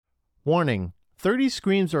Warning, 30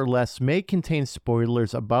 Screams or Less may contain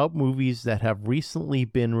spoilers about movies that have recently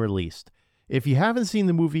been released. If you haven't seen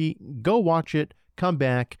the movie, go watch it, come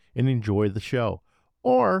back, and enjoy the show.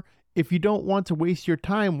 Or, if you don't want to waste your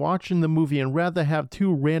time watching the movie and rather have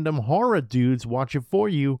two random horror dudes watch it for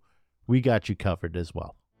you, we got you covered as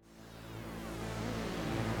well.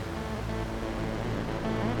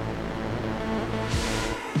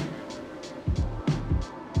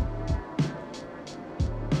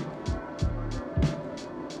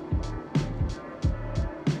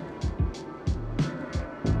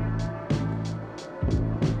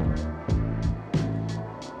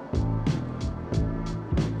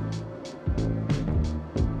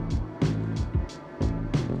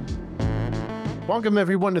 Welcome,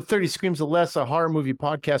 everyone, to 30 Screams or Less, a horror movie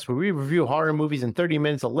podcast where we review horror movies in 30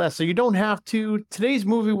 minutes or less, so you don't have to. Today's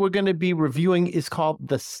movie we're going to be reviewing is called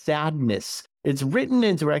The Sadness. It's written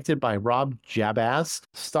and directed by Rob Jabbaz,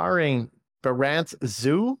 starring Barant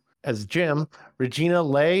Zhu as Jim, Regina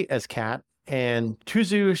Lei as Kat, and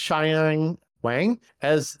Tuzu Xiang Wang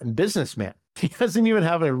as Businessman. He doesn't even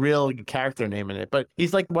have a real character name in it, but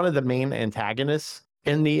he's like one of the main antagonists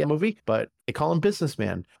in the movie, but they call him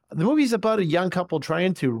Businessman. The movie's about a young couple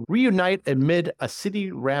trying to reunite amid a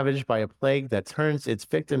city ravaged by a plague that turns its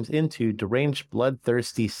victims into deranged,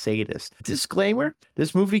 bloodthirsty sadists. Disclaimer,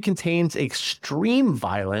 this movie contains extreme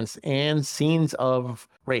violence and scenes of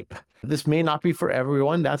rape. This may not be for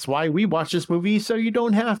everyone. That's why we watch this movie, so you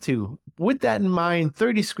don't have to. With that in mind,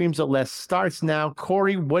 30 Screams or Less starts now.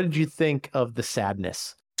 Corey, what did you think of The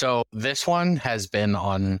Sadness? So this one has been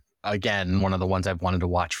on, again, one of the ones I've wanted to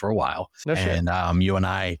watch for a while. No shit. And you and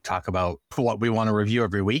I talk about what we want to review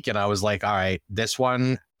every week. And I was like, all right, this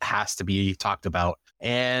one has to be talked about.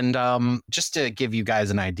 And just to give you guys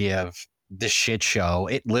an idea of this shit show,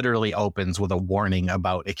 it literally opens with a warning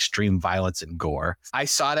about extreme violence and gore. I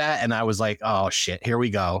saw that and I was like, oh shit, here we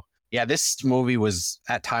go. Yeah, this movie was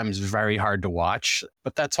at times very hard to watch,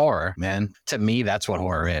 but that's horror, man. To me, that's what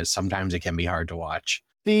horror is. Sometimes it can be hard to watch.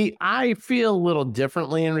 I feel a little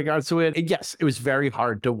differently in regards to it. Yes, it was very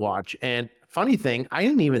hard to watch. And funny thing, I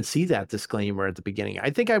didn't even see that disclaimer at the beginning.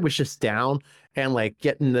 I think I was just down and like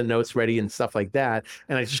getting the notes ready and stuff like that.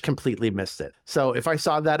 And I just completely missed it. So if I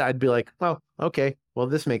saw that, I'd be like, oh, okay, well,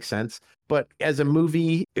 this makes sense. But as a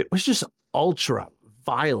movie, it was just ultra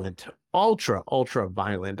violent, ultra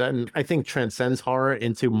violent. And I think transcends horror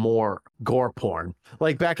into more gore porn.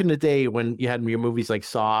 Like back in the day when you had your movies like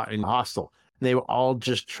Saw and Hostel. They were all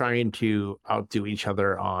just trying to outdo each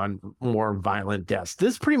other on more violent deaths.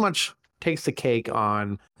 This pretty much takes the cake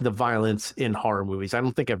on the violence in horror movies. I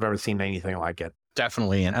don't think I've ever seen anything like it.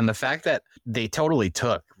 Definitely. And the fact that they totally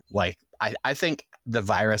took, like, I think the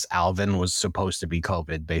virus Alvin was supposed to be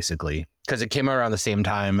COVID, basically, because it came around the same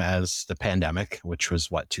time as the pandemic, which was,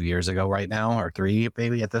 2 years ago right now, or 3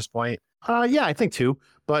 maybe at this point? Yeah, I think 2,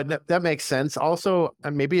 but that makes sense. Also,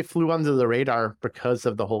 maybe it flew under the radar because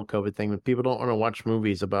of the whole COVID thing. People don't want to watch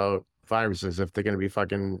movies about viruses if they're going to be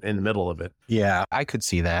fucking in the middle of it. Yeah, I could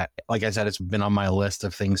see that. Like I said, it's been on my list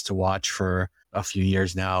of things to watch for a few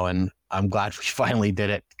years now, and I'm glad we finally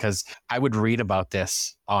did it, because I would read about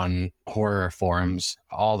this on horror forums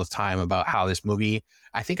all the time about how this movie,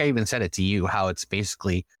 I think I even said it to you, how it's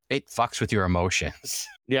basically, it fucks with your emotions.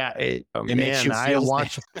 Yeah, it makes you feel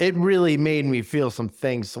it really made me feel some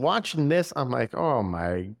things. Watching this, I'm like, oh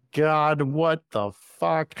my God, what the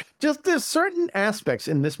fuck? Just there's certain aspects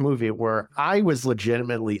in this movie where I was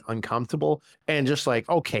legitimately uncomfortable and just like,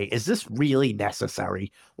 okay, is this really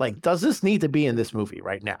necessary? Like, does this need to be in this movie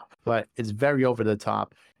right now? But it's very over the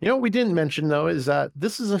top. You know what we didn't mention, though, is that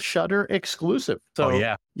this is a Shudder exclusive.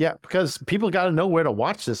 So, yeah, because people got to know where to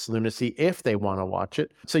watch this lunacy if they want to watch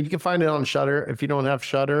it. So you can find it on Shudder. If you don't have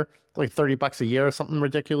Shudder, it's like $30 a year or something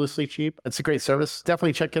ridiculously cheap. It's a great service.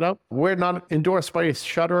 Definitely check it out. We're not endorsed by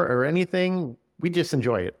Shudder or anything. We just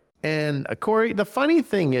enjoy it. And Corey, the funny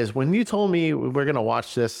thing is, when you told me we're going to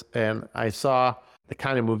watch this and I saw the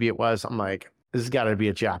kind of movie it was, I'm like, this has got to be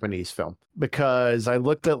a Japanese film, because I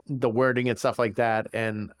looked at the wording and stuff like that.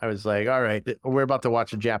 And I was like, all right, we're about to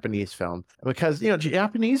watch a Japanese film, because, you know,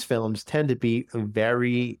 Japanese films tend to be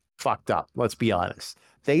very fucked up. Let's be honest.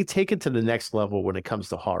 They take it to the next level when it comes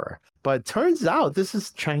to horror, but turns out this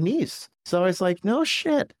is Chinese. So I was like, no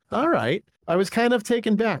shit. All right. I was kind of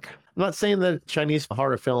taken back. I'm not saying that Chinese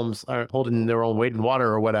horror films aren't holding their own weight in water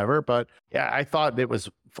or whatever, but yeah, I thought it was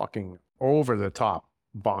fucking over the top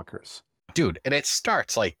bonkers. Dude, and it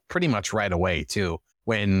starts like pretty much right away too,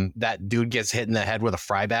 when that dude gets hit in the head with a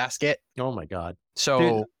fry basket. Oh my God. So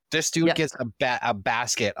Dude, This dude gets a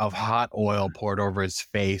basket of hot oil poured over his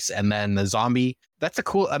face, and then the zombie. That's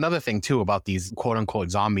another thing too about these quote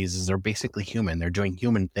unquote zombies is they're basically human. They're doing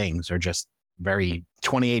human things. They're just very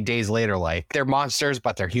 28 days later, like they're monsters,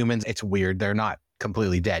 but they're humans. It's weird. They're not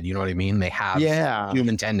completely dead. You know what I mean? They have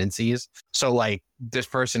human tendencies. So like this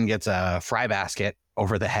person gets a fry basket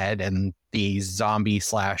over the head, and the zombie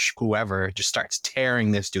 / whoever just starts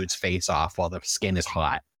tearing this dude's face off while the skin is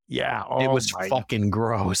hot. Yeah. It was fucking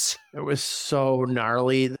gross. It was so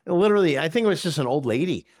gnarly. Literally, I think it was just an old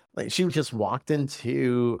lady. Like she just walked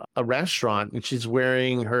into a restaurant and she's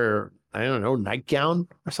wearing her, I don't know, nightgown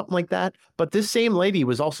or something like that. But this same lady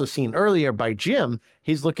was also seen earlier by Jim.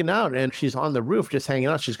 He's looking out and she's on the roof just hanging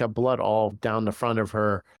out. She's got blood all down the front of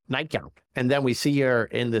her nightgown. And then we see her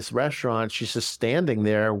in this restaurant. She's just standing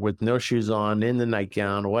there with no shoes on, in the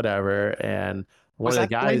nightgown, whatever. And was that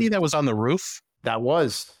the lady that was on the roof? That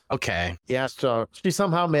was. Okay. Yeah. So she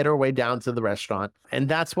somehow made her way down to the restaurant. And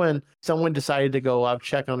that's when someone decided to go up,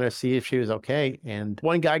 check on her, see if she was okay. And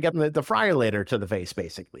one guy got the fryer later to the face,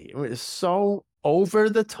 basically. It was so over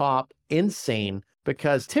the top, insane,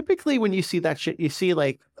 because typically when you see that shit, you see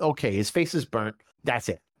like, okay, his face is burnt. That's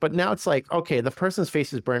it. But now it's like, okay, the person's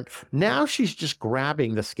face is burnt. Now she's just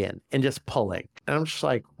grabbing the skin and just pulling. And I'm just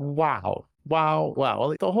like, wow.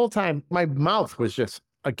 Like, the whole time, my mouth was just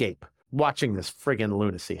agape watching this friggin'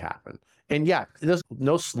 lunacy happen. And yeah, there's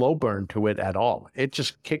no slow burn to it at all. It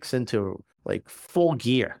just kicks into like full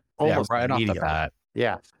gear. Almost right off the bat.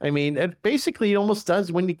 Yeah. I mean, it basically almost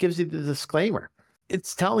does when it gives you the disclaimer.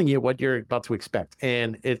 It's telling you what you're about to expect.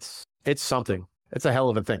 And it's something. It's a hell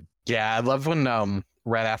of a thing. Yeah. I love when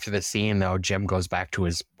right after the scene, though, Jim goes back to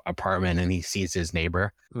his apartment and he sees his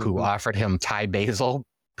neighbor who offered him Thai basil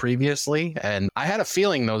previously. And I had a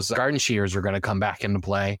feeling those garden shears were going to come back into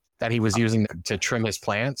play that he was using to trim his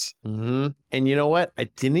plants. And you know what?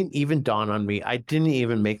 It didn't even dawn on me. I didn't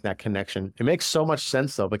even make that connection. It makes so much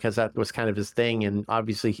sense, though, because that was kind of his thing. And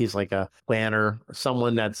obviously he's like a planter,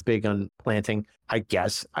 someone that's big on planting, I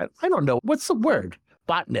guess. I don't know. What's the word?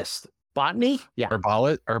 Botanist. Botany? Yeah.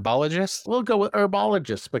 Herbologist? We'll go with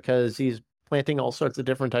herbologist because he's planting all sorts of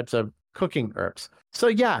different types of cooking herbs. So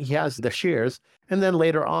yeah, he has the shears. And then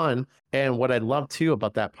later on, and what I love too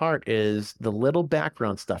about that part is the little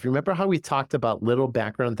background stuff. Remember how we talked about little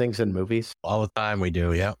background things in movies? All the time we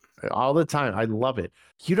do, yeah. All the time. I love it.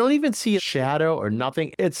 You don't even see a shadow or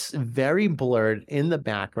nothing. It's very blurred in the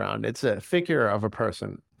background. It's a figure of a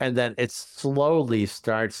person. And then it slowly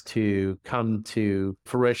starts to come to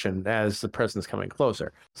fruition as the person's coming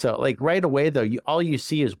closer. So like right away, though, all you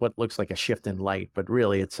see is what looks like a shift in light, but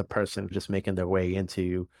really it's a person just making their way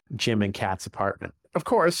into Jim and Kat's apartment. Of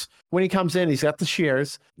course, when he comes in, he's got the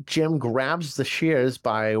shears. Jim grabs the shears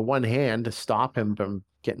by one hand to stop him from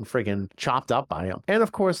getting friggin' chopped up by him. And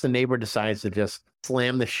of course, the neighbor decides to just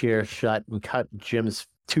slam the shears shut and cut Jim's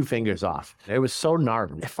 2 fingers off. It was so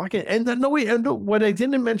gnarly. What I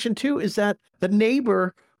didn't mention too is that the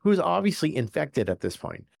neighbor, who's obviously infected at this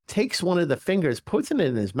point, takes one of the fingers, puts it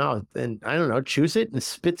in his mouth, and I don't know, chews it and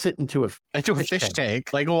spits it into a fish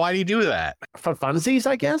tank. Like, why do you do that? For funsies,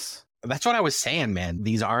 I guess. That's what I was saying, man.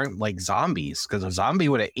 These aren't like zombies, because a zombie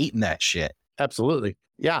would have eaten that shit. Absolutely.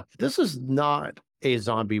 Yeah, this is not a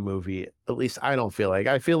zombie movie. At least I don't feel like.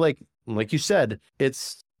 I feel like you said,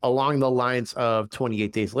 it's along the lines of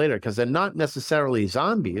 28 Days Later, because they're not necessarily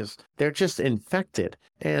zombies. They're just infected.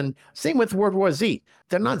 And same with World War Z.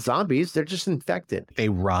 They're not zombies. They're just infected. They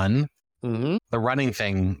run. The running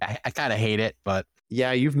thing, I kind of hate it, but...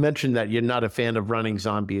 Yeah, you've mentioned that you're not a fan of running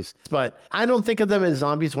zombies, but I don't think of them as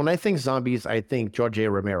zombies. When I think zombies, I think George A.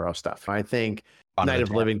 Romero stuff. I think Night of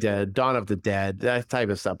the Living Dead, Dawn of the Dead, that type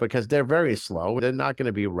of stuff, because they're very slow. They're not going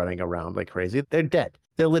to be running around like crazy. They're dead.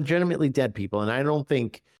 They're legitimately dead people. And I don't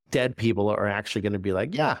think dead people are actually going to be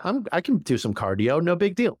like, yeah, I can do some cardio. No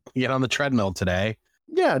big deal. Get on the treadmill today.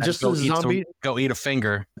 Yeah, just a zombie. Go eat a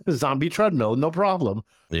finger. Zombie treadmill. No problem.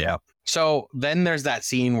 Yeah. So then there's that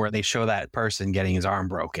scene where they show that person getting his arm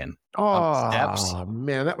broken. Oh,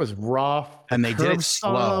 man, that was rough. And they did it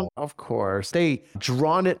slow. Of course. They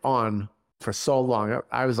drawn it on for so long.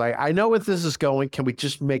 I was like, I know where this is going. Can we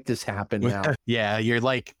just make this happen now? Yeah, you're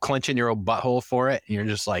like clenching your old butthole for it. And you're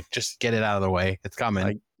just like, just get it out of the way. It's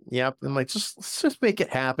coming. Yep. I'm like, let's just make it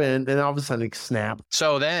happen. And all of a sudden, it snap.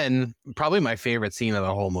 So then, probably my favorite scene of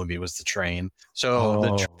the whole movie was the train.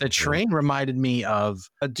 So the train reminded me of,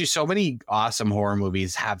 so many awesome horror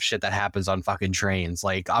movies have shit that happens on fucking trains.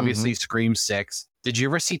 Like, obviously, Scream 6. Did you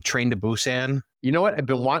ever see Train to Busan? You know what? I've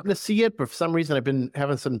been wanting to see it, but for some reason, I've been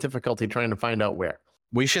having some difficulty trying to find out where.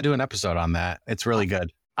 We should do an episode on that. It's really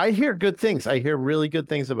good. I hear good things. I hear really good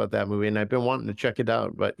things about that movie, and I've been wanting to check it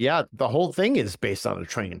out. But yeah, the whole thing is based on a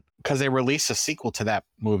train. Because they released a sequel to that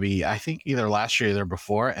movie, I think either last year or the year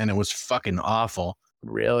before, and it was fucking awful.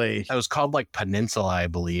 Really? It was called like Peninsula, I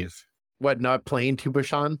believe. What, not Plane to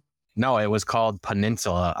Busan? No, it was called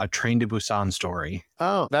Peninsula, a Train to Busan story.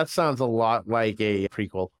 Oh, that sounds a lot like a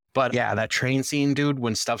prequel. But yeah, that train scene, dude,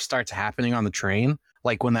 when stuff starts happening on the train,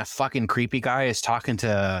 like when that fucking creepy guy is talking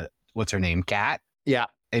to, what's her name, Kat? Yeah.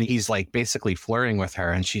 And he's like basically flirting with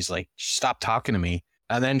her, and she's like, stop talking to me.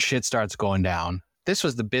 And then shit starts going down. This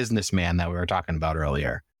was the businessman that we were talking about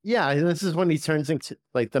earlier. Yeah, and this is when he turns into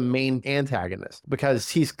like the main antagonist because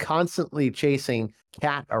he's constantly chasing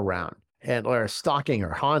Kat around and or stalking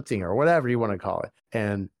or haunting or whatever you want to call it.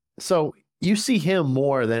 And so you see him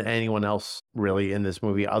more than anyone else really in this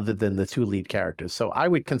movie other than the two lead characters. So I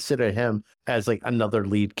would consider him as like another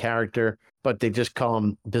lead character, but they just call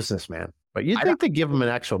him businessman. But you'd think they give him an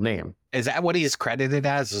actual name. Is that what he's credited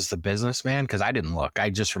as the businessman? Because I didn't look. I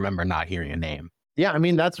just remember not hearing a name. Yeah, I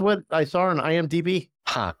mean, that's what I saw on IMDb.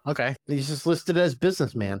 Huh. Okay. He's just listed as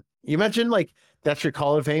businessman. You mentioned like that's your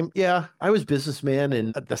Call of Fame. Yeah, I was businessman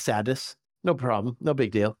in the Sadists. No problem. No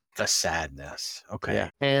big deal. The Sadness. Okay. Yeah.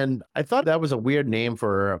 And I thought that was a weird name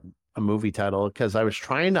for a movie title because I was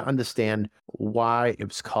trying to understand why it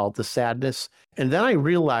was called The Sadness. And then I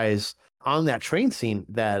realized on that train scene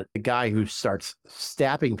that the guy who starts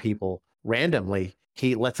stabbing people randomly,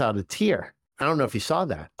 he lets out a tear. I don't know if you saw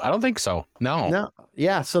that. I don't think so. No.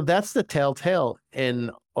 Yeah. So that's the telltale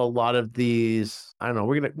in a lot of these. I don't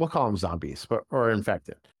know. We'll call them zombies or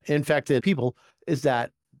infected people is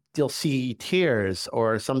that you'll see tears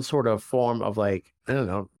or some sort of form of like, I don't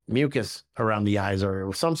know, mucus around the eyes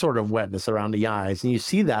or some sort of wetness around the eyes. And you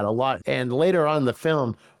see that a lot. And later on in the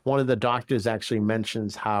film, one of the doctors actually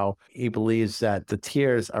mentions how he believes that the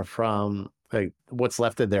tears are from like what's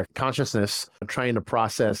left of their consciousness, trying to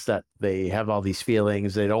process that they have all these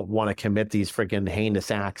feelings. They don't want to commit these freaking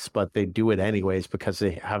heinous acts, but they do it anyways because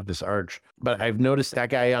they have this urge. But I've noticed that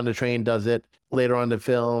guy on the train does it later on in the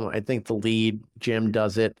film. I think the lead, Jim,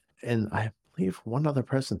 does it. And I believe one other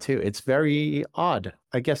person too. It's very odd.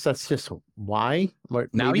 I guess that's just why.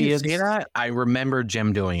 Now you say that, I remember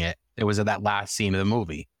Jim doing it. It was at that last scene of the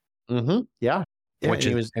movie. Mm-hmm. Yeah. Which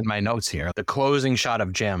is in my notes here. The closing shot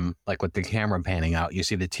of Jim, like with the camera panning out, you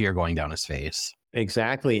see the tear going down his face.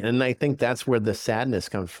 Exactly. And I think that's where the sadness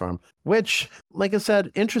comes from, which, like I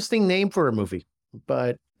said, interesting name for a movie.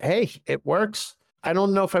 But hey, it works. I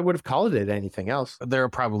don't know if I would have called it anything else. There are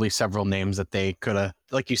probably several names that they could have,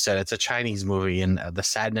 like you said, it's a Chinese movie and the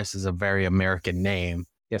Sadness is a very American name.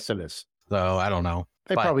 Yes, it is. So I don't know.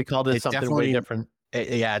 They probably called it something way different.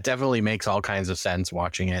 It definitely makes all kinds of sense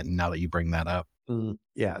watching it. And now that you bring that up.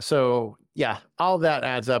 Yeah. So yeah, all that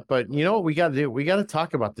adds up. But you know what we got to do? We got to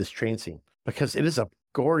talk about this train scene because it is a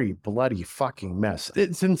gory, bloody fucking mess.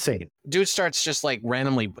 It's insane. Dude starts just like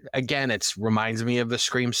randomly. Again, it reminds me of the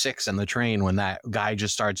Scream 6 and the train when that guy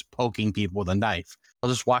just starts poking people with a knife. I'll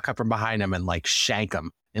just walk up from behind him and like shank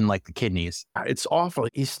him in like the kidneys. It's awful.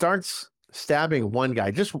 He starts stabbing one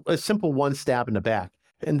guy, just a simple one stab in the back.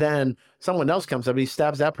 And then someone else comes up, he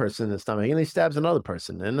stabs that person in the stomach, and he stabs another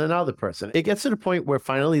person and another person. It gets to the point where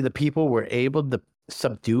finally the people were able to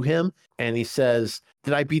subdue him. And he says,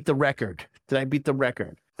 did I beat the record? Did I beat the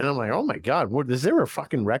record? And I'm like, oh my God, is there a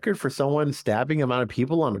fucking record for someone stabbing amount of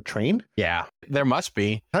people on a train? Yeah, there must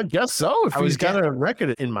be. I guess so, if he's got a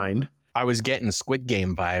record in mind. I was getting Squid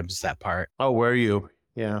Game vibes, that part. Oh, were you?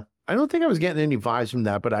 Yeah. I don't think I was getting any vibes from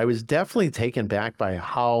that, but I was definitely taken back by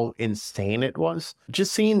how insane it was.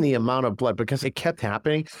 Just seeing the amount of blood because it kept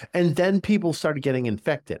happening. And then people started getting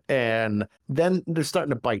infected. And then they're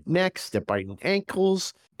starting to bite necks. They're biting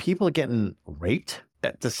ankles. People are getting raped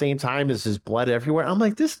at the same time as there's blood everywhere. I'm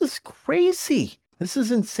like, this is crazy. This is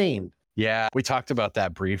insane. Yeah, we talked about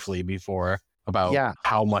that briefly before. About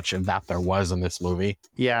how much of that there was in this movie.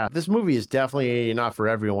 Yeah, this movie is definitely not for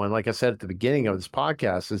everyone. Like I said at the beginning of this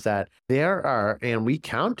podcast, is that there are, and we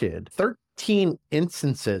counted 13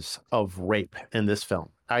 instances of rape in this film.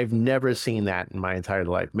 I've never seen that in my entire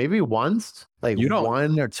life. Maybe once, like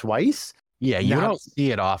one or twice. Yeah, you don't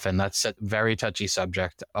see it often. That's a very touchy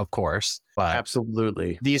subject, of course. But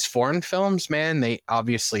absolutely. These foreign films, man, they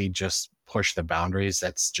obviously just push the boundaries.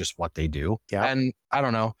 That's just what they do. Yeah. And I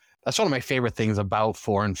don't know. That's one of my favorite things about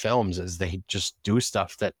foreign films is they just do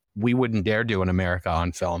stuff that we wouldn't dare do in America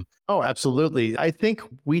on film. Oh, absolutely. I think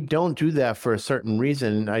we don't do that for a certain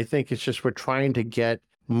reason. I think it's just we're trying to get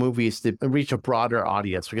movies to reach a broader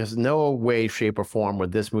audience because no way, shape, or form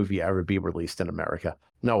would this movie ever be released in America.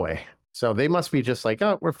 No way. So they must be just like,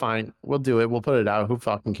 oh, we're fine. We'll do it. We'll put it out. Who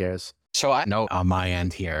fucking cares? So I know on my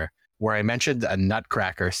end here where I mentioned a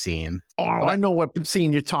nutcracker scene. Oh, I know what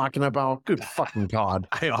scene you're talking about. Good fucking God.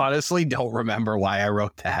 I honestly don't remember why I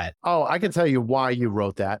wrote that. Oh, I can tell you why you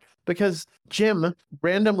wrote that. Because Jim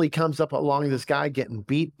randomly comes up along this guy getting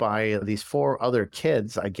beat by these 4 other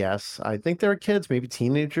kids, I guess. I think they're kids, maybe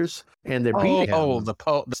teenagers, and they're beating him. Oh, the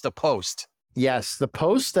post. Yes, the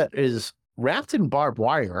post that is wrapped in barbed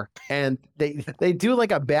wire, and they do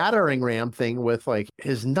like a battering ram thing with like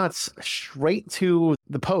his nuts straight to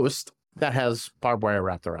the post that has barbed wire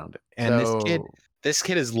wrapped around it. And So this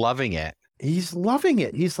kid is loving it. he's loving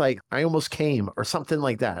it. He's like, I almost came, or something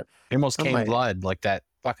like that. It almost I'm came like- blood, like that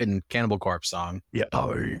fucking Cannibal Corpse song. Yeah,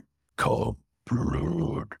 I come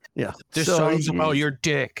blood. Yeah, This So song's he- about your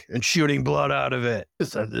dick and shooting blood out of it.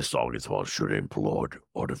 This song is about shooting blood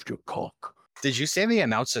out of your cock. Did you say they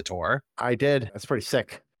announced a tour? I did. That's pretty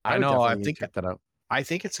sick. I would know, I definitely think- check that out. I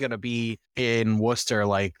think it's going to be in Worcester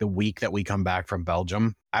like the week that we come back from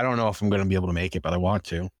Belgium. I don't know if I'm going to be able to make it, but I want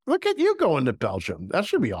to. Look at you going to Belgium. That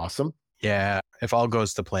should be awesome. Yeah, if all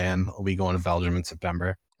goes to plan, we'll be going to Belgium in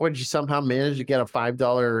September. What, did you somehow manage to get a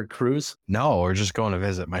 $5 cruise? No, we're just going to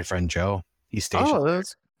visit my friend Joe. He's stationed.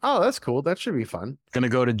 That's cool. That should be fun. Gonna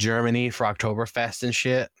go to Germany for Oktoberfest and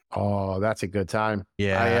shit. Oh, that's a good time.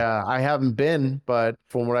 Yeah. I haven't been, but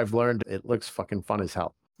from what I've learned, it looks fucking fun as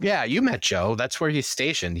hell. Yeah, you met Joe. That's where he's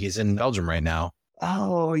stationed. He's in Belgium right now.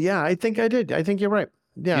 Oh yeah, I think I did. I think you're right.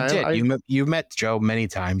 Yeah, You did. You met Joe many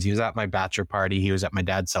times. He was at my bachelor party. He was at my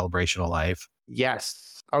dad's celebration of life. Yes.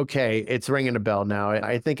 Okay, it's ringing a bell now.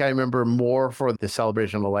 I think I remember more for the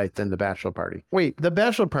celebration of life than the bachelor party. Wait, the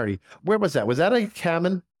bachelor party. Where was that? Was that a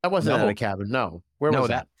cabin? That wasn't No. at a cabin. No. Where No, was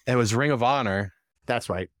that? it was Ring of Honor. That's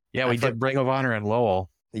right. Yeah, I we thought- did Ring of Honor in Lowell.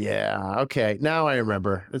 Yeah. Okay. Now I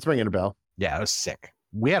remember. It's ringing a bell. Yeah, it was sick.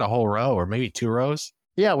 We had a whole row or maybe 2 rows.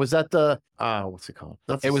 Yeah. Was that the what's it called?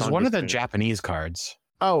 That's the It was song one of the that's- Japanese cards.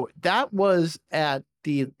 Oh, that was at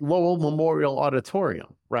the Lowell Memorial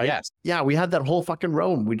Auditorium, right? Yes. Yeah, we had that whole fucking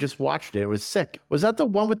row and we just watched it. It was sick. Was that the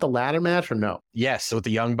one with the ladder match or no? Yes. So with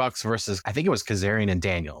the Young Bucks versus, I think it was Kazarian and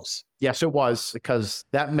Daniels. Yes, it was, because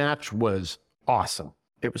that match was awesome.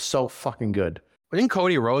 It was so fucking good. Didn't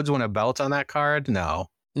Cody Rhodes win a belt on that card? No.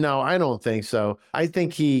 No, I don't think so. I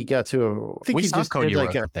think he got to. I think We he saw just Cody did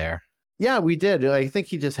like Rhodes there. Yeah, we did. I think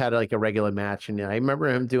he just had like a regular match, and I remember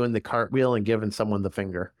him doing the cartwheel and giving someone the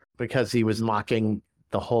finger because he was mocking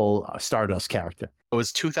the whole Stardust character. It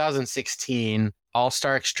was 2016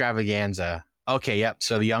 All-Star Extravaganza. Okay, yep.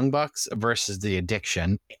 So the Young Bucks versus the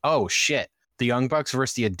Addiction. Oh, shit. The Young Bucks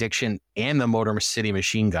versus the Addiction and the Motor City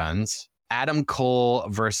Machine Guns. Adam Cole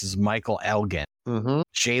versus Michael Elgin. Mm-hmm.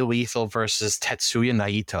 Jay Lethal versus Tetsuya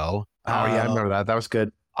Naito. Oh yeah, I remember that. That was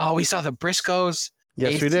good. Oh, we saw the Briscoes.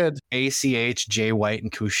 Yes, we did. ACH, Jay White,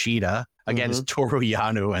 and Kushida against Toru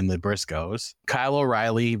Yano and the Briscoes. Kyle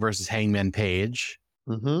O'Reilly versus Hangman Page.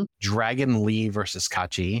 Mm-hmm. Dragon Lee versus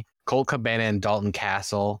Kachi. Colt Cabana and Dalton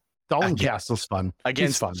Castle Dalton Again- Castle's fun. He's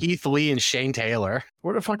against fun. Keith Lee and Shane Taylor.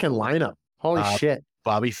 What a fucking lineup. Holy shit.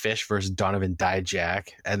 Bobby Fish versus Donovan Dijak.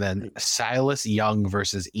 And then Silas Young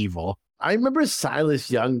versus Evil. I remember Silas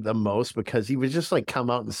Young the most because he would just like come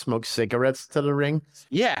out and smoke cigarettes to the ring.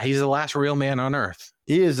 Yeah, he's the last real man on earth.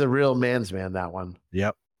 He is a real man's man, that one.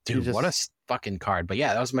 Yep. Dude, just- what a fucking card. But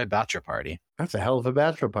yeah, that was my bachelor party. That's a hell of a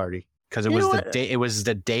bachelor party. Because it You was know the what? day. It was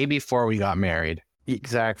the day before we got married.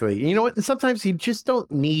 Exactly. You know what? And sometimes you just don't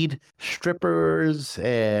need strippers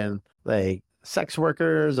and like sex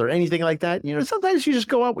workers or anything like that. You know, sometimes you just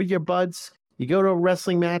go out with your buds, you go to a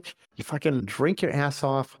wrestling match, you fucking drink your ass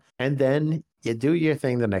off, and then you do your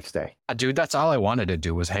thing the next day. Dude, that's all I wanted to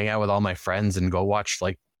do was hang out with all my friends and go watch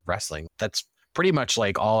like wrestling. That's pretty much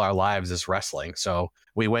like all our lives is wrestling. So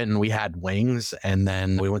we went and we had wings, and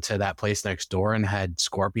then we went to that place next door and had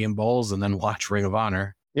scorpion bowls, and then watched Ring of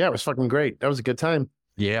Honor. Yeah, it was fucking great. That was a good time.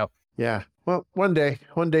 Yeah. Yeah. Well, one day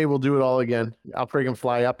we'll do it all again. I'll freaking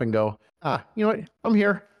fly up and go, you know what? I'm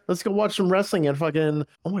here. Let's go watch some wrestling and fucking,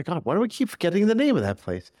 oh my God, why do we keep forgetting the name of that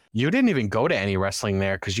place? You didn't even go to any wrestling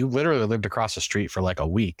there because you literally lived across the street for like a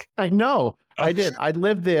week. I know. I did. I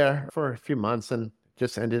lived there for a few months and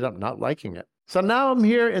just ended up not liking it. So now I'm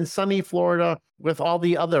here in sunny Florida with all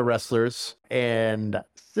the other wrestlers and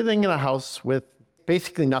sitting in a house with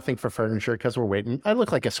basically nothing for furniture because we're waiting. I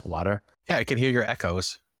look like a squatter. Yeah, I can hear your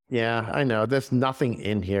echoes. Yeah, I know. There's nothing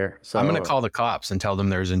in here. So I'm going to call the cops and tell them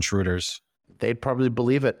there's intruders. They'd probably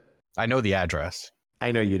believe it. I know the address.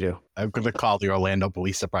 I know you do. I'm going to call the Orlando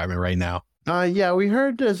Police Department right now. Yeah, we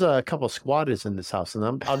heard there's a couple squatters in this house,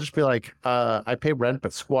 and I'll just be like, I pay rent,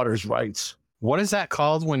 but squatters' rights. What is that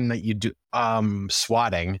called when you do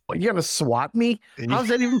swatting? What, you're gonna swat me? How's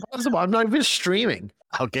that even possible? I'm not even streaming.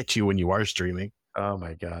 I'll get you when you are streaming. Oh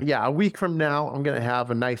my God. Yeah, a week from now, I'm going to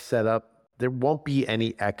have a nice setup. There won't be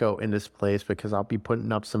any echo in this place because I'll be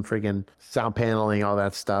putting up some friggin' sound paneling, all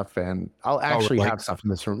that stuff. And I'll actually really? have stuff in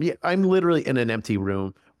this room. Yeah, I'm literally in an empty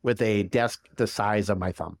room with a desk the size of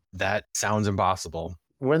my thumb. That sounds impossible.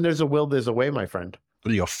 When there's a will, there's a way, my friend.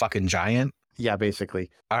 What are you, a fucking giant? Yeah, basically.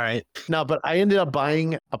 All right. No, but I ended up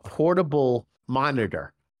buying a portable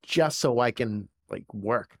monitor just so I can like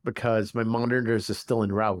work because my monitors are still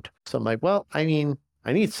en route. So I'm like, well, I mean,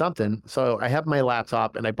 I need something. So I have my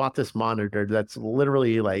laptop and I bought this monitor that's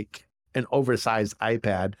literally like an oversized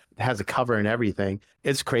iPad. It has a cover and everything.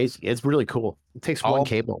 It's crazy. It's really cool. It takes one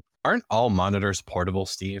cable. Aren't all monitors portable,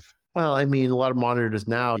 Steve? Well, I mean, a lot of monitors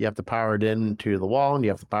now, you have to power it into the wall and you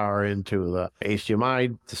have to power into the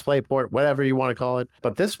HDMI display port, whatever you want to call it.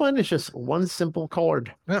 But this one is just one simple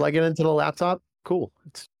cord. Yeah. Plug it into the laptop. Cool.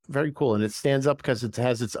 It's very cool. And it stands up because it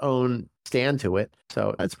has its own stand to it.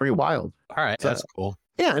 So it's pretty wild. All right. So, that's cool.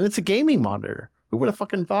 Yeah. And it's a gaming monitor. Who would have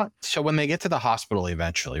fucking thought? So when they get to the hospital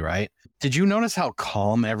eventually, right? Did you notice how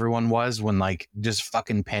calm everyone was when like just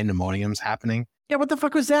fucking pandemonium's happening? Yeah, what the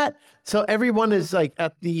fuck was that? So everyone is like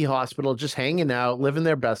at the hospital, just hanging out, living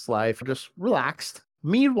their best life, just relaxed.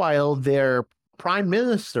 Meanwhile, their prime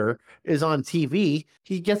minister is on TV.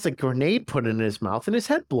 He gets a grenade put in his mouth and his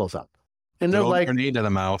head blows up. And they're like, grenade to the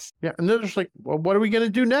mouth. Yeah, and they're just like, well, what are we going to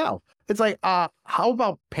do now? It's like, how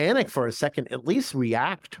about panic for a second? At least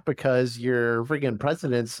react because your freaking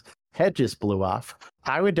president's head just blew off.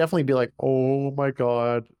 I would definitely be like, oh my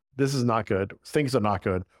God, this is not good. Things are not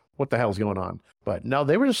good. What the hell's going on? But no,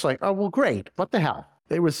 they were just like, oh, well, great. What the hell?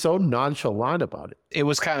 They were so nonchalant about it. It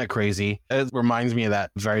was kind of crazy. It reminds me of that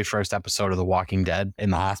very first episode of The Walking Dead in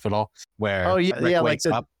the hospital where Rick wakes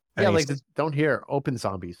up. Don't hear open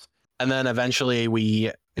zombies. And then eventually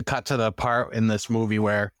we cut to the part in this movie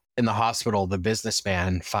where in the hospital, the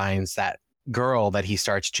businessman finds that girl that he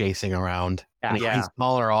starts chasing around. And he's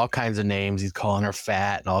calling her all kinds of names. He's calling her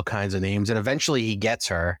fat and all kinds of names. And eventually he gets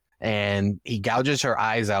her and he gouges her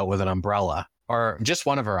eyes out with an umbrella or just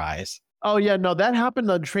one of her eyes. Oh, yeah. No, that happened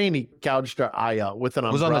on the train. He gouged her eye out with an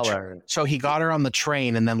umbrella. So he got her on the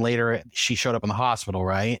train and then later she showed up in the hospital,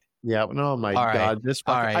 right? Yeah. Oh, my God.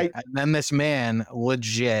 All right. And then this man,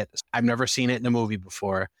 legit, I've never seen it in a movie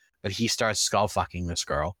before, but he starts skull fucking this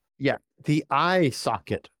girl. Yeah. The eye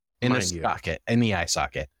socket. In the eye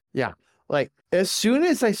socket. Yeah. Like, as soon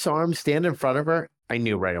as I saw him stand in front of her, I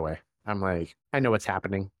knew right away. I'm like, I know what's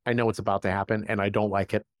happening. I know what's about to happen, and I don't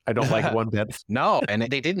like it. I don't like it one bit. No, and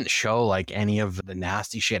they didn't show like any of the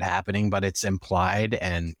nasty shit happening, but it's implied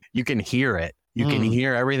and you can hear it. You can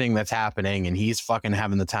hear everything that's happening and he's fucking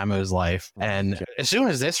having the time of his life. And as soon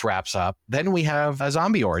as this wraps up, then we have a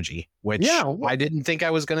zombie orgy, which I didn't think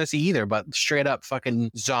I was going to see either, but straight up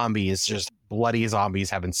fucking zombies, just bloody zombies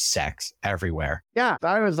having sex everywhere. Yeah,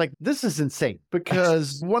 I was like, this is insane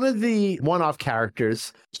because one of the one-off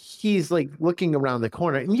characters, he's like looking around the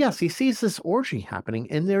corner and yes, he sees this orgy happening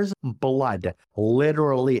and there's blood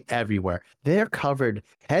literally everywhere. They're covered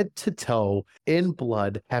head to toe in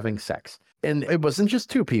blood having sex. And it wasn't just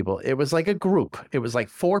two people. It was like a group. It was like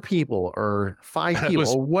 4 people or 5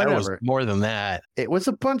 people or whatever. It was more than that. It was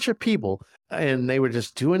a bunch of people and they were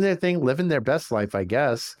just doing their thing, living their best life, I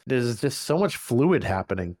guess. There's just so much fluid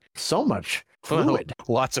happening. So much fluid.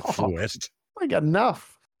 Lots of fluid. I got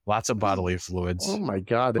enough. Lots of bodily fluids. Oh my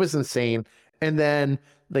God. It was insane. And then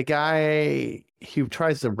the guy, he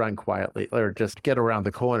tries to run quietly or just get around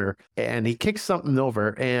the corner and he kicks something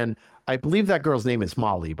over. And I believe that girl's name is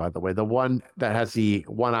Molly, by the way, the one that has the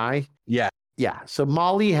one eye. Yeah. Yeah. So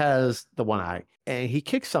Molly has the one eye and he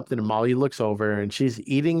kicks something and Molly looks over and she's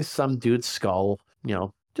eating some dude's skull, you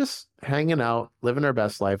know, just hanging out, living her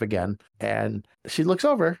best life again. And she looks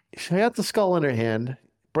over, she got the skull in her hand,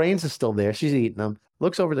 brains are still there, she's eating them,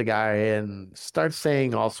 looks over the guy and starts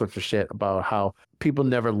saying all sorts of shit about how people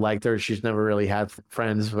never liked her. She's never really had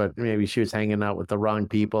friends, but maybe she was hanging out with the wrong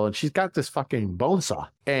people. And she's got this fucking bone saw.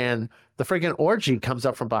 And the freaking orgy comes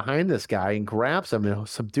up from behind this guy and grabs him and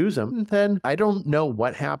subdues him. And then I don't know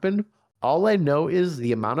what happened. All I know is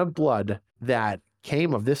the amount of blood that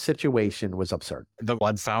came of this situation was absurd. The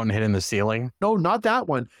blood fountain hitting the ceiling? No, not that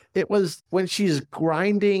one. It was when she's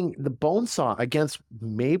grinding the bone saw against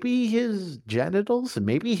maybe his genitals and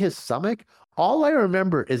maybe his stomach. All I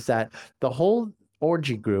remember is that the whole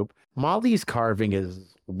orgy group, Molly's carving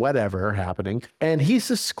is whatever happening, and he's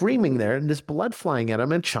just screaming there and there's blood flying at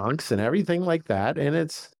him in chunks and everything like that. And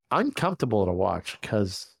it's uncomfortable to watch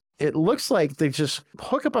because it looks like they just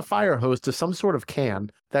hook up a fire hose to some sort of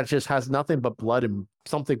can that just has nothing but blood and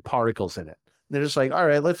something particles in it. They're just like, all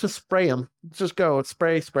right, let's just spray him. Let's just go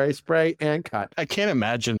spray, spray, spray, and cut. I can't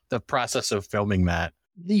imagine the process of filming that.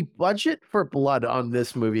 The budget for blood on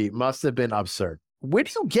this movie must have been absurd. Where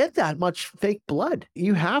do you get that much fake blood?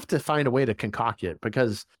 You have to find a way to concoct it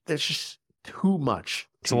because there's just too much.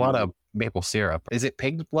 It's a lot of maple syrup. Is it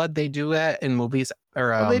pig blood they do that in movies?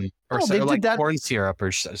 Or like corn syrup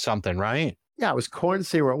or something, right? Yeah, it was corn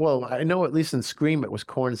syrup. Well, I know at least in Scream it was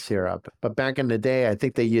corn syrup. But back in the day, I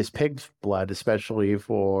think they used pig's blood, especially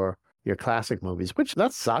for your classic movies, which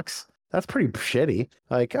that sucks. That's pretty shitty.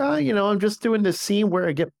 Like, I'm just doing this scene where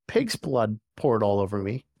I get pig's blood poured all over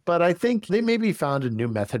me. But I think they maybe found a new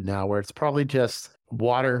method now where it's probably just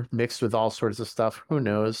water mixed with all sorts of stuff. Who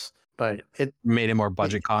knows? But it made it more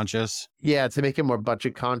budget conscious. Yeah, to make it more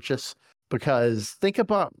budget conscious. Because think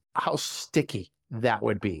about how sticky that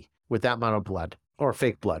would be with that amount of blood or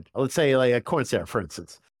fake blood. Let's say like a corn syrup, for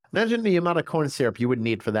instance. Imagine the amount of corn syrup you would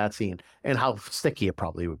need for that scene and how sticky it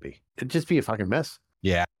probably would be. It'd just be a fucking mess.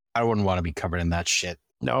 Yeah, I wouldn't want to be covered in that shit.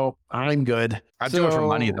 No, I'm good. I'd do it for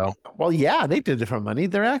money, though. Well, yeah, they did it for money.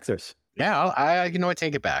 They're actors. Yeah, I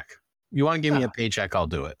take it back. You want to give me a paycheck, I'll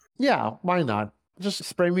do it. Yeah, why not? Just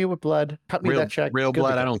spray me with blood. Cut me that check. Real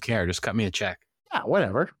blood, I don't care. Just cut me a check. Yeah,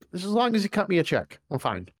 whatever. Just as long as you cut me a check, I'm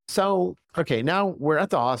fine. So, okay, now we're at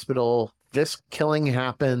the hospital. This killing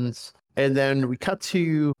happens. And then we cut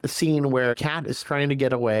to the scene where Kat is trying to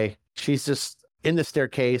get away. She's just in the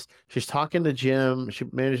staircase. She's talking to Jim. She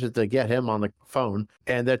manages to get him on the phone.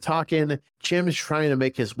 And they're talking. Jim is trying to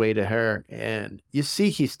make his way to her. And you see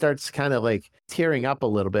he starts kind of like tearing up a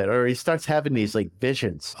little bit. Or he starts having these like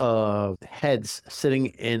visions of heads sitting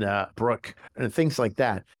in a brook and things like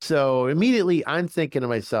that. So immediately I'm thinking to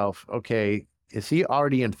myself, okay, is he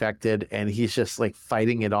already infected and he's just like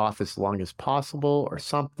fighting it off as long as possible or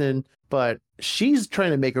something? But she's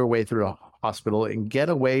trying to make her way through a hospital and get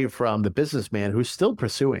away from the businessman who's still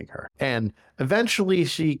pursuing her. And eventually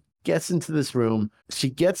she gets into this room. She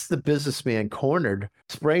gets the businessman cornered,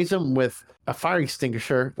 sprays him with a fire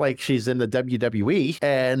extinguisher like she's in the WWE,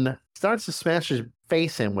 and starts to smash his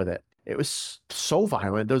face in with it. It was so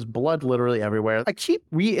violent. There's blood literally everywhere. I keep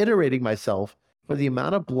reiterating myself for the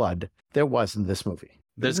amount of blood there was in this movie.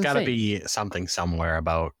 There's got to be something somewhere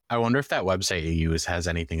about, I wonder if that website you use has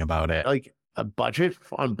anything about it. Like a budget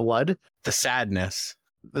on blood? The sadness.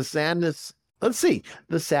 Let's see.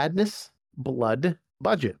 The sadness, blood,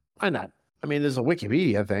 budget. Why not? I mean, there's a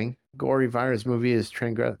Wikipedia thing. Gory virus movie is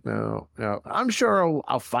transgress. No. I'm sure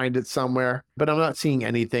I'll find it somewhere, but I'm not seeing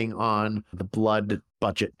anything on the blood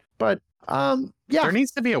budget. But yeah. There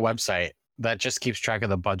needs to be a website that just keeps track of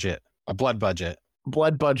the budget, a blood budget.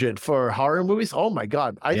 Blood budget for horror movies? Oh my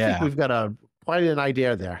God. I think we've got quite an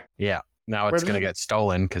idea there. Yeah. Now it's going to get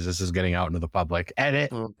stolen because this is getting out into the public.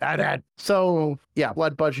 Edit. So yeah,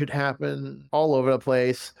 blood budget happened all over the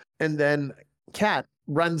place. And then Kat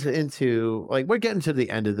runs into, like, we're getting to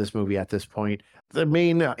the end of this movie at this point. The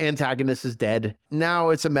main antagonist is dead. Now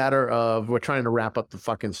it's a matter of we're trying to wrap up the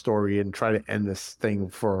fucking story and try to end this thing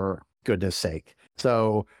for goodness sake.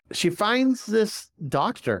 So she finds this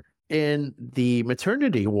doctor in the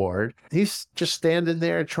maternity ward. He's just standing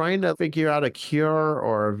there trying to figure out a cure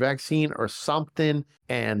or a vaccine or something.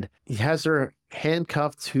 And he has her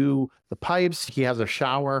handcuffed to the pipes. He has a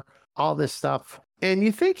shower, all this stuff. And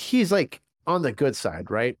you think he's like on the good side,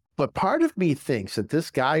 right? But part of me thinks that this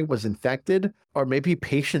guy was infected or maybe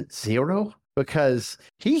patient zero because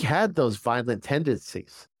he had those violent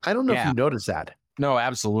tendencies. I don't know if you noticed that. No,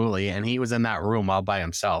 absolutely. And he was in that room all by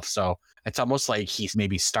himself. So it's almost like he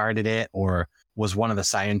maybe started it or was one of the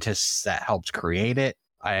scientists that helped create it.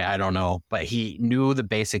 I don't know, but he knew the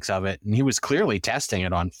basics of it and he was clearly testing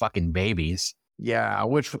it on fucking babies. Yeah,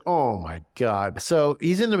 which, oh my God. So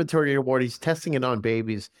he's in the maternity ward. He's testing it on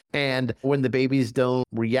babies. And when the babies don't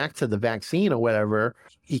react to the vaccine or whatever,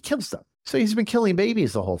 he kills them. So he's been killing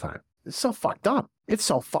babies the whole time. It's so fucked up. It's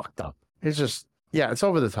just, yeah, it's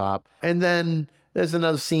over the top. And then there's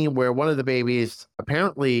another scene where one of the babies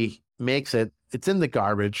apparently makes it. It's in the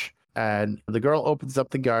garbage. And the girl opens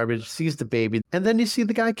up the garbage, sees the baby, and then you see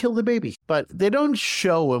the guy kill the baby. But they don't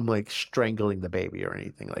show him like strangling the baby or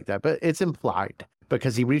anything like that. But it's implied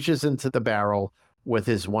because he reaches into the barrel with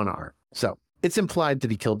his one arm. So it's implied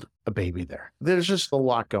that he killed a baby there. There's just a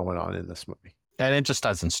lot going on in this movie. And it just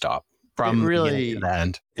doesn't stop from beginning to the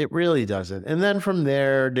end. It really doesn't. And then from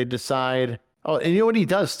there, they decide, oh, and you know what he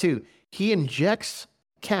does too? He injects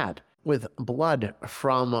Kat with blood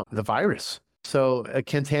from the virus. So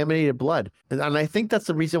contaminated blood. And I think that's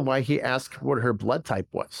the reason why he asked what her blood type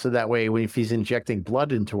was. So that way, if he's injecting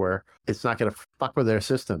blood into her, it's not going to fuck with their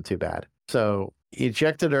system too bad. So he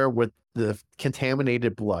injected her with the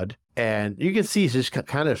contaminated blood. And you can see she's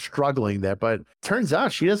kind of struggling there, but turns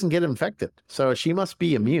out she doesn't get infected. So she must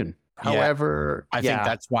be immune. Yeah. However, I think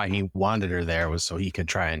that's why he wanted her there, was so he could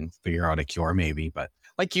try and figure out a cure maybe. But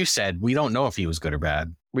like you said, we don't know if he was good or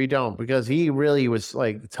bad. We don't, because he really was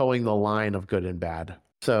like towing the line of good and bad.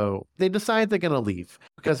 So they decide they're going to leave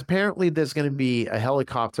because apparently there's going to be a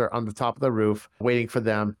helicopter on the top of the roof waiting for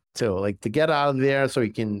them to get out of there so he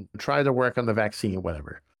can try to work on the vaccine or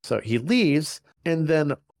whatever. So he leaves, and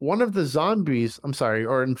then one of the zombies,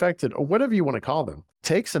 or infected, or whatever you want to call them,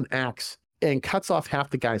 takes an axe and cuts off half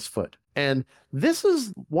the guy's foot. And this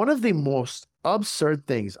is one of the most absurd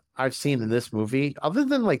things I've seen in this movie, other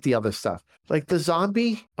than like the other stuff. Like the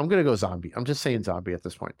zombie, I'm going to go zombie. I'm just saying zombie at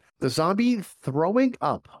this point. The zombie throwing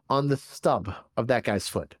up on the stub of that guy's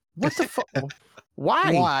foot. What the fuck?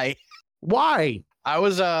 Why? Why? I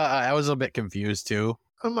was a bit confused too.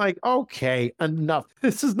 I'm like, okay, enough.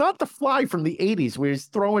 This is not The Fly from the 80s where he's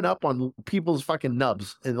throwing up on people's fucking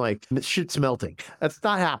nubs and like shit's melting. That's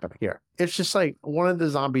not happening here. It's just like one of the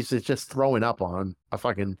zombies is just throwing up on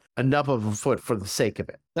a nub of a foot for the sake of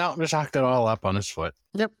it. No, just hocked it all up on his foot.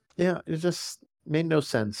 Yep. Yeah, it just made no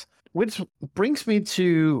sense. Which brings me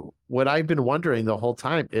to what I've been wondering the whole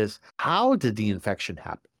time is, how did the infection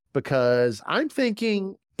happen? Because I'm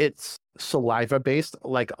thinking it's saliva based,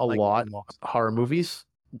 like a lot of horror movies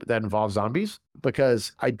that involve zombies,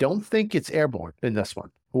 because I don't think it's airborne in this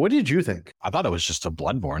one. What did you think? I thought it was just a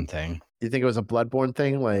bloodborne thing. You think it was a bloodborne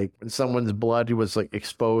thing? Like when someone's blood was like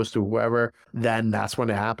exposed to whoever, then that's when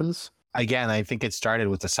it happens? Again, I think it started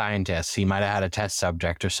with the scientist. He might have had a test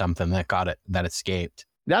subject or something that got it, that escaped.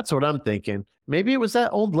 That's what I'm thinking. Maybe it was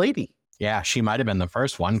that old lady. Yeah, she might have been the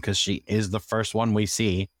first one because she is the first one we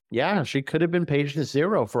see. Yeah, she could have been patient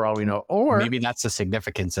 0 for all we know. Or maybe that's the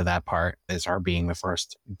significance of that part, is her being the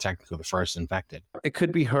first, technically the first infected. It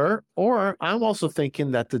could be her. Or I'm also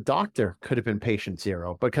thinking that the doctor could have been patient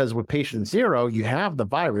 0, because with patient 0, you have the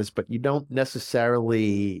virus, but you don't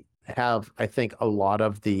necessarily have, I think, a lot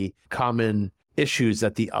of the common issues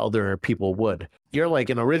that the other people would. You're like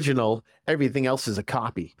an original, everything else is a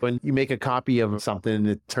copy. When you make a copy of something,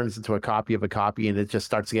 it turns into a copy of a copy, and it just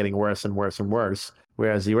starts getting worse and worse and worse.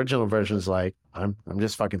 Whereas the original version is like, I'm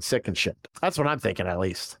just fucking sick and shit. That's what I'm thinking, at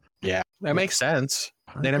least. Yeah, that makes sense.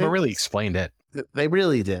 They never really explained it. They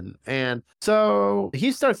really didn't. And so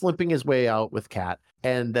he starts limping his way out with Kat,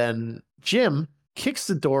 and then Jim kicks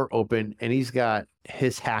the door open, and he's got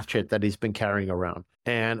his hatchet that he's been carrying around.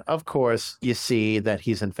 And of course, you see that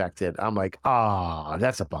he's infected. I'm like,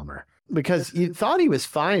 that's a bummer. Because you thought he was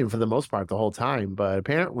fine for the most part the whole time, but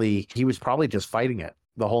apparently he was probably just fighting it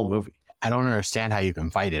the whole movie. I don't understand how you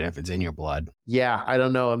can fight it if it's in your blood. Yeah, I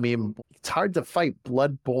don't know. I mean, it's hard to fight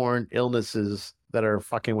blood-borne illnesses that are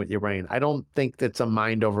fucking with your brain. I don't think that's a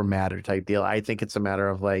mind over matter type deal. I think it's a matter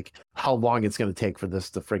of like how long it's going to take for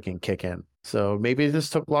this to freaking kick in. So maybe it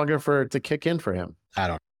just took longer for it to kick in for him.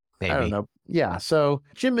 I don't know. Yeah, so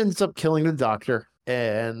Jim ends up killing the doctor,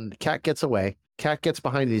 and Kat gets away. Kat gets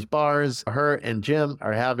behind these bars. Her and Jim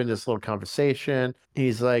are having this little conversation.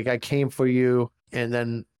 He's like, I came for you. And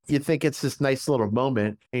then you think it's this nice little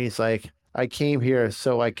moment. And he's like, I came here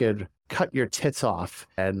so I could cut your tits off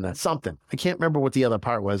and something. I can't remember what the other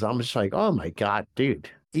part was. I'm just like, oh my God, dude,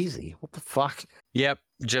 easy. What the fuck? Yep.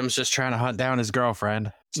 Jim's just trying to hunt down his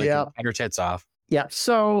girlfriend. So he can cut her tits off. Yeah.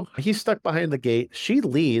 So he's stuck behind the gate. She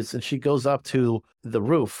leaves and she goes up to the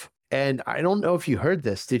roof. And I don't know if you heard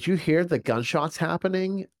this. Did you hear the gunshots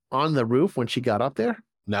happening on the roof when she got up there?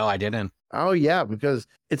 No, I didn't. Oh, yeah, because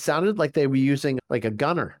it sounded like they were using like a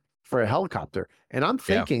gunner for a helicopter. And I'm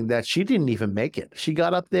thinking that she didn't even make it. She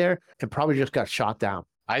got up there and probably just got shot down.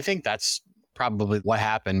 I think that's probably what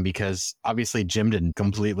happened, because obviously Jim didn't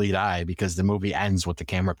completely die, because the movie ends with the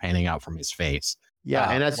camera panning out from his face. Yeah.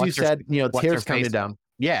 And as you said, tears coming down.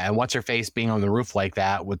 Yeah. And what's her face being on the roof like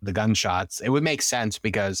that with the gunshots? It would make sense,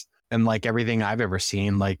 because in like everything I've ever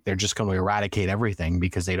seen, like they're just going to eradicate everything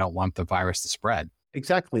because they don't want the virus to spread.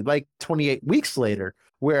 Exactly. Like 28 weeks later,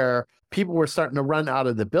 where people were starting to run out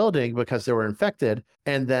of the building because they were infected.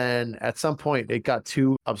 And then at some point it got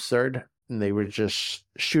too absurd and they were just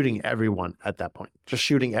shooting everyone at that point, just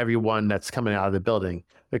shooting everyone that's coming out of the building,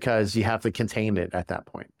 because you have to contain it at that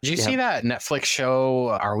point. Did you see that Netflix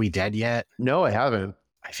show, Are We Dead Yet? No, I haven't.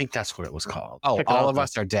 I think that's what it was called. Oh, All of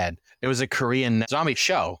Us Are Dead. It was a Korean zombie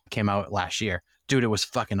show. Came out last year. Dude, it was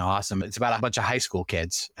fucking awesome. It's about a bunch of high school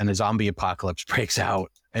kids, and the zombie apocalypse breaks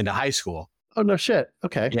out into high school. Oh, no shit.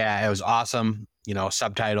 Okay. Yeah, it was awesome.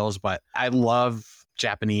 Subtitles, but I love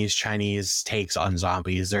Japanese, Chinese takes on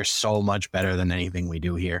zombies. They're so much better than anything we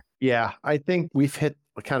do here. Yeah, I think we've hit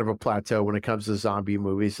kind of a plateau when it comes to zombie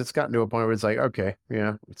movies. It's gotten to a point where it's like, okay,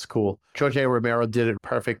 yeah, it's cool. George A. Romero did it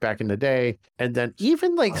perfect back in the day. And then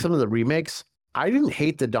even like some of the remakes, I didn't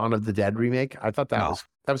hate the Dawn of the Dead remake. I thought that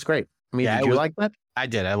was great. I mean, did you like that? I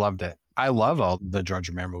did. I loved it. I love all the George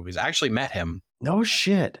Romero movies. I actually met him. No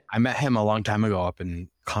shit. I met him a long time ago up in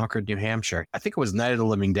Concord, New Hampshire. I think it was Night of the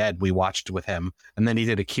Living Dead we watched with him. And then he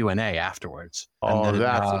did a Q&A afterwards. Oh, and then,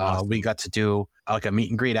 that's awesome. We got to do like a meet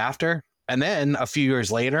and greet after. And then a few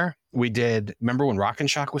years later, we did, remember when Rock and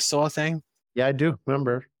Shock was still a thing? Yeah, I do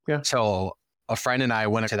remember. Yeah. So a friend and I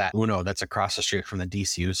went to that Uno that's across the street from the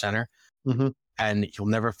DCU Center. Mm-hmm. And you'll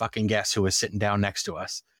never fucking guess who was sitting down next to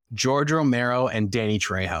us. George Romero and Danny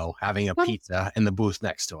Trejo having a pizza in the booth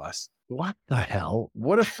next to us. What the hell?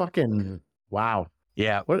 What a fucking wow.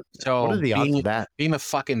 Yeah. What are the odds of that? Being the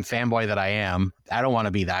fucking fanboy that I am, I don't want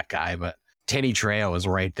to be that guy, but Danny Trejo is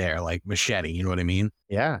right there, like machete. You know what I mean?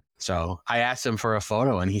 Yeah. So I asked him for a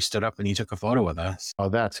photo and he stood up and he took a photo with us. Oh,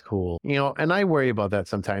 that's cool. You know, and I worry about that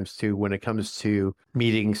sometimes too when it comes to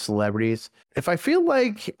meeting celebrities. If I feel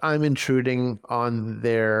like I'm intruding on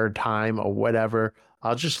their time or whatever,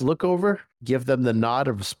 I'll just look over, give them the nod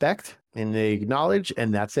of respect and they acknowledge,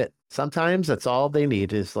 and that's it. Sometimes that's all they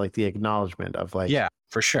need is like the acknowledgement of like, yeah,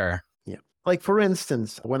 for sure. Yeah. Like for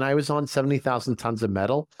instance, when I was on 70,000 Tons of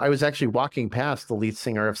Metal, I was actually walking past the lead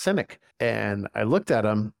singer of Cynic and I looked at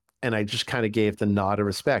him and I just kind of gave the nod of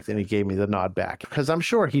respect and he gave me the nod back because I'm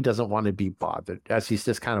sure he doesn't want to be bothered as he's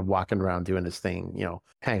just kind of walking around doing his thing, you know,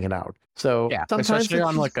 hanging out. So yeah, sometimes especially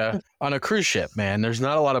on like on a cruise ship, man, there's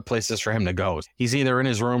not a lot of places for him to go. He's either in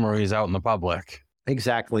his room or he's out in the public.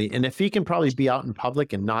 Exactly. And if he can probably be out in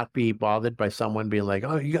public and not be bothered by someone being like,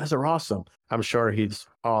 oh, you guys are awesome, I'm sure he's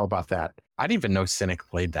all about that. I didn't even know Cynic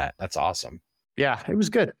played that. That's awesome. Yeah, it was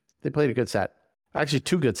good. They played a good set. Actually,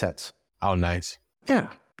 2 good sets. Oh, nice. Yeah.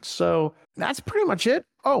 So that's pretty much it.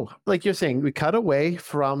 Oh, like you're saying, we cut away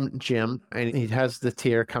from Jim and he has the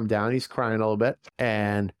tear come down. He's crying a little bit.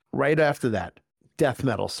 And right after that, death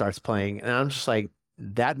metal starts playing. And I'm just like,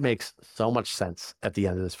 that makes so much sense at the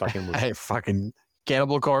end of this fucking movie. Hey, fucking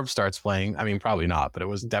Cannibal Corpse starts playing. I mean, probably not, but it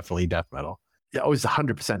was definitely death metal. Yeah, it was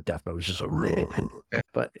 100% death metal. It was just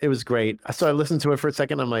but it was great. So I listened to it for a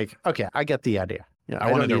second. I'm like, okay, I get the idea. Yeah,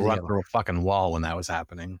 I wanted to run through a fucking wall when that was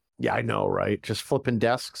happening. Yeah, I know, right? Just flipping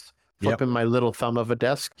desks, flipping my little thumb of a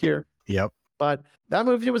desk here. Yep. But that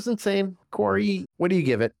movie was insane. Corey, what do you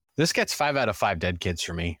give it? This gets 5 out of 5 dead kids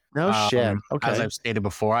for me. No shit. Okay. As I've stated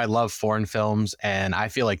before, I love foreign films, and I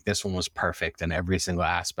feel like this one was perfect in every single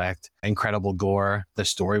aspect. Incredible gore. The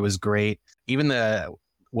story was great. Even the,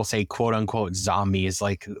 we'll say, quote unquote, zombies,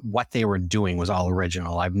 like what they were doing was all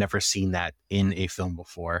original. I've never seen that in a film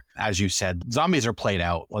before. As you said, zombies are played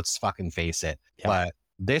out. Let's fucking face it. Yeah. But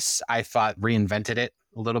this, I thought, reinvented it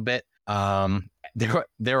a little bit.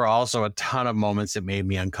 There were also a ton of moments that made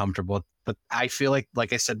me uncomfortable. But I feel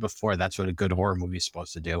like I said before, that's what a good horror movie is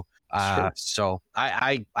supposed to do. Sure. So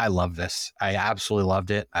I love this. I absolutely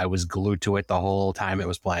loved it. I was glued to it the whole time it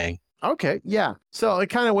was playing. Okay. Yeah. So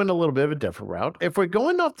it kind of went a little bit of a different route. If we're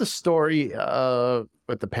going off the story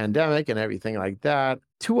with the pandemic and everything like that,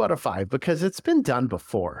 2 out of 5, because it's been done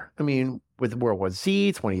before. I mean, with World War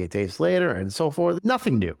Z, 28 Days Later, and so forth,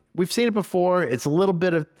 nothing new. We've seen it before. It's a little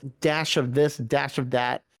bit of dash of this, dash of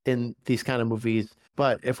that in these kind of movies.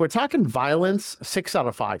 But if we're talking violence, 6 out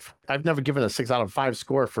of 5. I've never given a 6 out of 5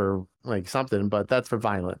 score for like something, but that's for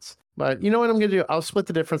violence. But you know what I'm going to do? I'll split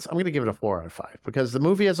the difference. I'm going to give it a 4 out of 5 because the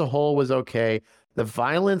movie as a whole was okay. The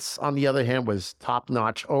violence, on the other hand, was top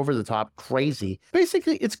notch, over the top, crazy.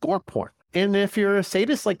 Basically, it's gore porn. And if you're a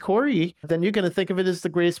sadist like Corey, then you're going to think of it as the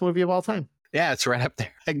greatest movie of all time. Yeah, it's right up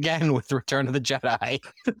there again with Return of the Jedi.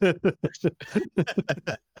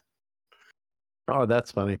 Oh,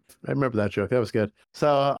 that's funny. I remember that joke. That was good.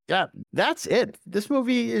 So, yeah, that's it. This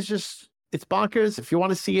movie is just, it's bonkers. If you want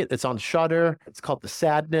to see it, it's on Shudder. It's called The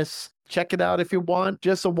Sadness. Check it out if you want.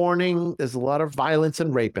 Just a warning, there's a lot of violence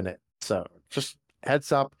and rape in it. So just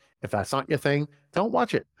heads up, if that's not your thing, don't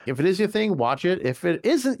watch it. If it is your thing, watch it. If it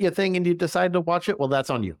isn't your thing and you decide to watch it, well, that's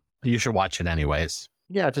on you. You should watch it anyways.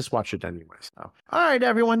 Yeah, just watch it anyways. So, all right,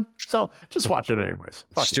 everyone. So just watch it anyways.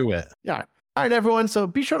 Just do it. Yeah. All right, everyone. So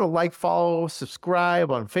be sure to like, follow,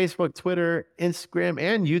 subscribe on Facebook, Twitter, Instagram,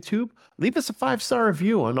 and YouTube. Leave us a 5-star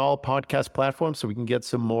review on all podcast platforms so we can get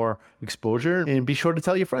some more exposure. And be sure to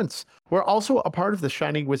tell your friends. We're also a part of the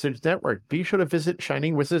Shining Wizards Network. Be sure to visit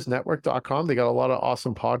shiningwizardsnetwork.com. They got a lot of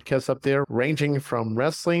awesome podcasts up there, ranging from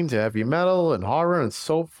wrestling to heavy metal and horror and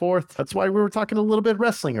so forth. That's why we were talking a little bit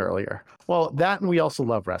wrestling earlier. Well, that, and we also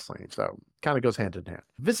love wrestling. So kind of goes hand in hand.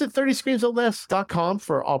 Visit 30screamsorless.com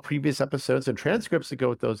for all previous episodes and transcripts to go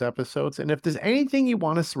with those episodes. And if there's anything you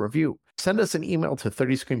want us to review, send us an email to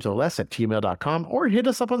 30screamsorless@gmail.com or hit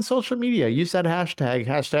us up on social media. Use that hashtag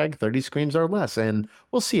 30screamsorless, and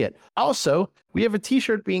we'll see it. Also, we have a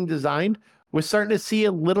t-shirt being designed. We're starting to see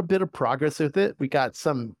a little bit of progress with it. We got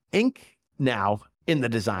some ink now in the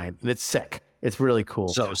design, and it's sick. It's really cool.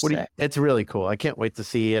 So sick. It's really cool. I can't wait to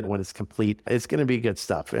see it when it's complete. It's going to be good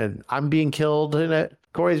stuff. And I'm being killed in it.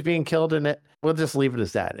 Corey's being killed in it. We'll just leave it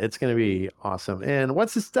as that. It's going to be awesome. And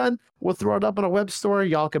once it's done, we'll throw it up in a web store.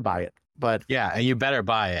 Y'all can buy it. But yeah, and you better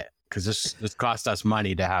buy it because this cost us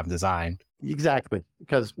money to have design. Exactly.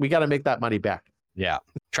 Because we got to make that money back. Yeah.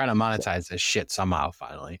 Trying to monetize this shit somehow,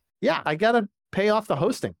 finally. Yeah, I got to pay off the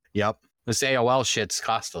hosting. Yep. This AOL shit's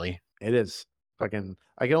costly. It is. I can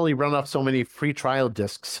only run off so many free trial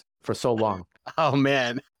discs for so long. Oh,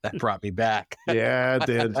 man. That brought me back. Yeah, it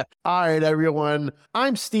did. All right, everyone.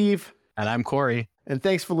 I'm Steve. And I'm Corey. And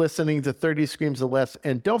thanks for listening to 30 Screams or Less.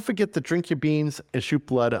 And don't forget to drink your beans and shoot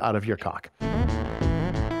blood out of your cock.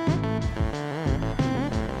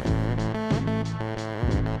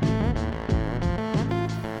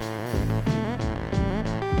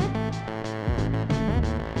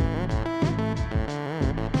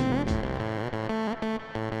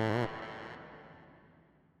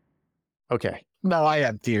 Okay. Now I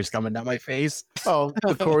have tears coming down my face. Oh,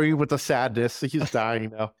 Corey with the sadness. He's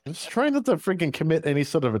dying now. Just trying not to freaking commit any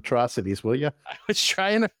sort of atrocities, will you? I was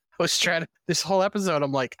trying to, this whole episode,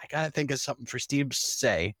 I'm like, I got to think of something for Steve to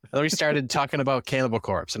say. And then we started talking about Cannibal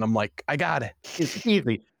Corpse, and I'm like, I got it. It's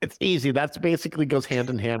easy. It's easy. That's basically goes hand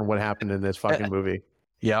in hand with what happened in this fucking movie.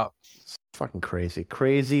 Yeah. It's fucking crazy.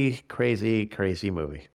 Crazy, crazy, crazy movie.